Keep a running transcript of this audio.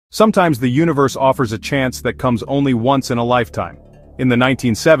Sometimes the universe offers a chance that comes only once in a lifetime. In the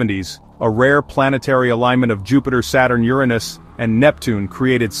 1970s, a rare planetary alignment of Jupiter, Saturn, Uranus, and Neptune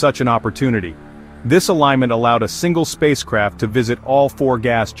created such an opportunity. This alignment allowed a single spacecraft to visit all four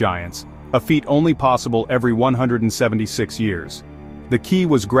gas giants, a feat only possible every 176 years. The key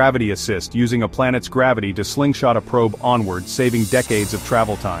was gravity assist, using a planet's gravity to slingshot a probe onward, saving decades of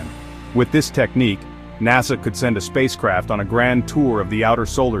travel time. With this technique, NASA could send a spacecraft on a grand tour of the outer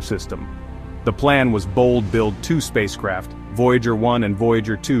solar system. The plan was bold: build two spacecraft, Voyager 1 and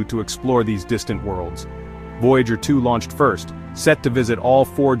Voyager 2, to explore these distant worlds. Voyager 2 launched first. Set to visit all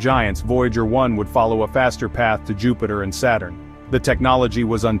four giants, Voyager 1 would follow a faster path to Jupiter and Saturn. The technology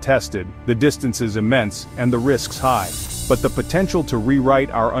was untested, the distances immense, and the risks high. But the potential to rewrite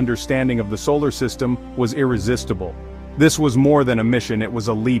our understanding of the solar system was irresistible. This was more than a mission, it was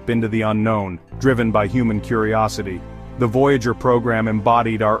a leap into the unknown, driven by human curiosity. The Voyager program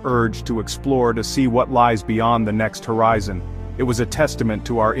embodied our urge to explore, to see what lies beyond the next horizon. It was a testament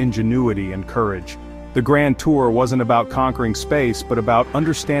to our ingenuity and courage. The grand tour wasn't about conquering space, but about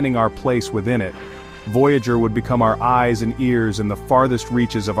understanding our place within it. Voyager would become our eyes and ears in the farthest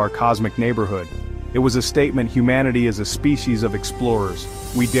reaches of our cosmic neighborhood. It was a statement: humanity is a species of explorers.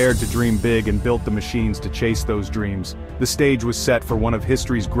 We dared to dream big and built the machines to chase those dreams. The stage was set for one of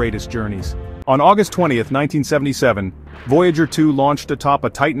history's greatest journeys. On August 20, 1977, Voyager 2 launched atop a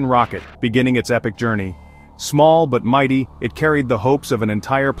Titan rocket, beginning its epic journey. Small but mighty, it carried the hopes of an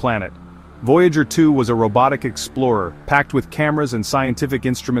entire planet. Voyager 2 was a robotic explorer, packed with cameras and scientific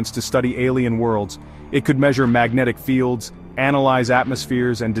instruments to study alien worlds. It could measure magnetic fields, analyze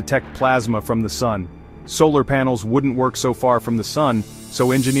atmospheres, and detect plasma from the sun. Solar panels wouldn't work so far from the sun,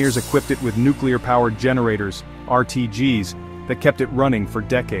 so engineers equipped it with nuclear-powered generators, RTGs, that kept it running for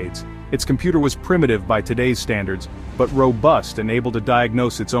decades. Its computer was primitive by today's standards, but robust and able to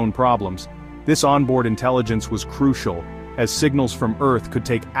diagnose its own problems. This onboard intelligence was crucial, as signals from Earth could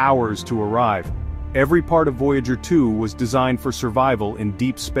take hours to arrive. Every part of Voyager 2 was designed for survival in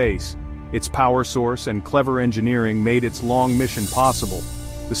deep space. Its power source and clever engineering made its long mission possible.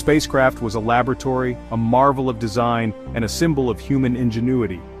 The spacecraft was a laboratory, a marvel of design, and a symbol of human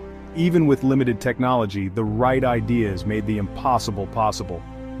ingenuity. Even with limited technology, the right ideas made the impossible possible.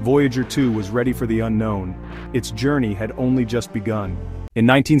 Voyager 2 was ready for the unknown. Its journey had only just begun. In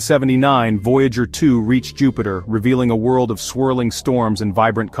 1979, Voyager 2 reached Jupiter, revealing a world of swirling storms and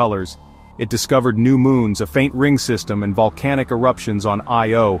vibrant colors. It discovered new moons, a faint ring system, and volcanic eruptions on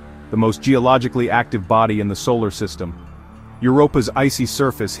Io, the most geologically active body in the solar system. Europa's icy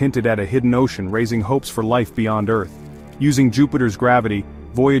surface hinted at a hidden ocean, raising hopes for life beyond Earth. Using Jupiter's gravity,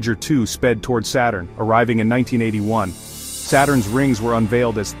 Voyager 2 sped toward Saturn, arriving in 1981. Saturn's rings were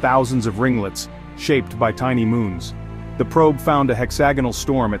unveiled as thousands of ringlets, shaped by tiny moons. The probe found a hexagonal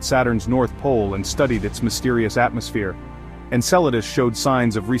storm at Saturn's north pole and studied its mysterious atmosphere. Enceladus showed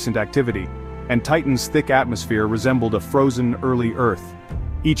signs of recent activity, and Titan's thick atmosphere resembled a frozen early Earth.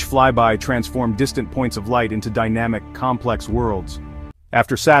 Each flyby transformed distant points of light into dynamic, complex worlds.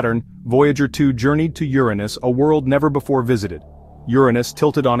 After Saturn, Voyager 2 journeyed to Uranus, a world never before visited. Uranus,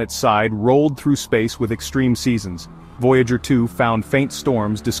 tilted on its side, rolled through space with extreme seasons. Voyager 2 found faint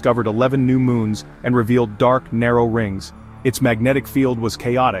storms, discovered 11 new moons, and revealed dark, narrow rings. Its magnetic field was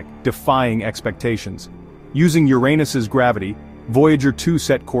chaotic, defying expectations. Using Uranus's gravity, Voyager 2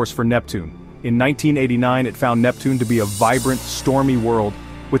 set course for Neptune. In 1989, it found Neptune to be a vibrant, stormy world,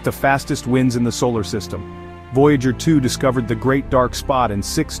 with the fastest winds in the solar system. Voyager 2 discovered the Great Dark Spot and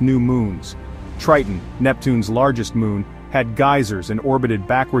 6 new moons. Triton, Neptune's largest moon, had geysers and orbited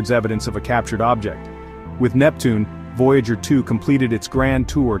backwards, evidence of a captured object. With Neptune, Voyager 2 completed its grand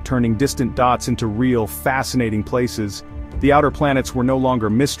tour, turning distant dots into real, fascinating places. The outer planets were no longer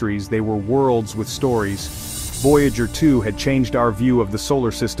mysteries, they were worlds with stories. Voyager 2 had changed our view of the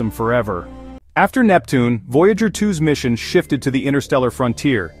solar system forever. After Neptune, Voyager 2's mission shifted to the Interstellar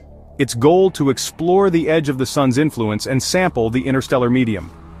Frontier, its goal to explore the edge of the sun's influence and sample the interstellar medium.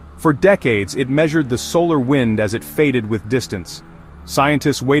 For decades, it measured the solar wind as it faded with distance.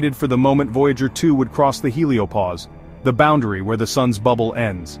 Scientists waited for the moment Voyager 2 would cross the heliopause, the boundary where the sun's bubble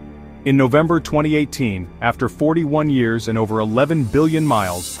ends. In November 2018, after 41 years and over 11 billion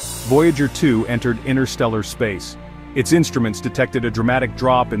miles, Voyager 2 entered interstellar space. Its instruments detected a dramatic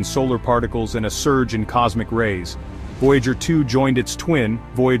drop in solar particles and a surge in cosmic rays. Voyager 2 joined its twin,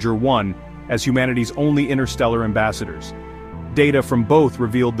 Voyager 1, as humanity's only interstellar ambassadors. Data from both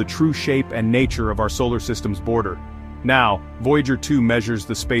revealed the true shape and nature of our solar system's border. Now, Voyager 2 measures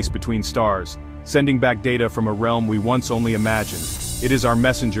the space between stars, sending back data from a realm we once only imagined. It is our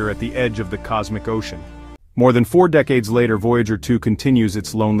messenger at the edge of the cosmic ocean. More than 4 decades later, Voyager 2 continues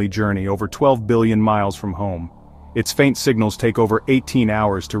its lonely journey over 12 billion miles from home. Its faint signals take over 18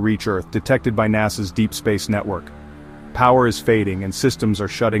 hours to reach Earth, detected by NASA's Deep Space Network. Power is fading and systems are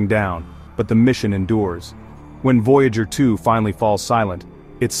shutting down, but the mission endures. When Voyager 2 finally falls silent,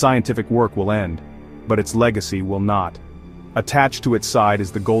 its scientific work will end, but its legacy will not. Attached to its side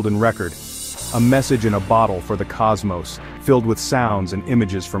is the Golden Record, a message in a bottle for the cosmos, filled with sounds and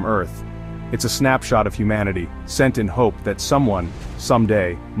images from Earth. It's a snapshot of humanity, sent in hope that someone,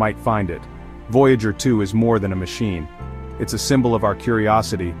 someday, might find it. Voyager 2 is more than a machine. It's a symbol of our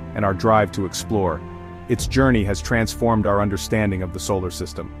curiosity and our drive to explore. Its journey has transformed our understanding of the solar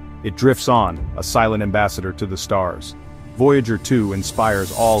system. It drifts on, a silent ambassador to the stars. Voyager 2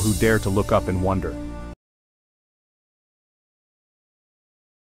 inspires all who dare to look up and wonder.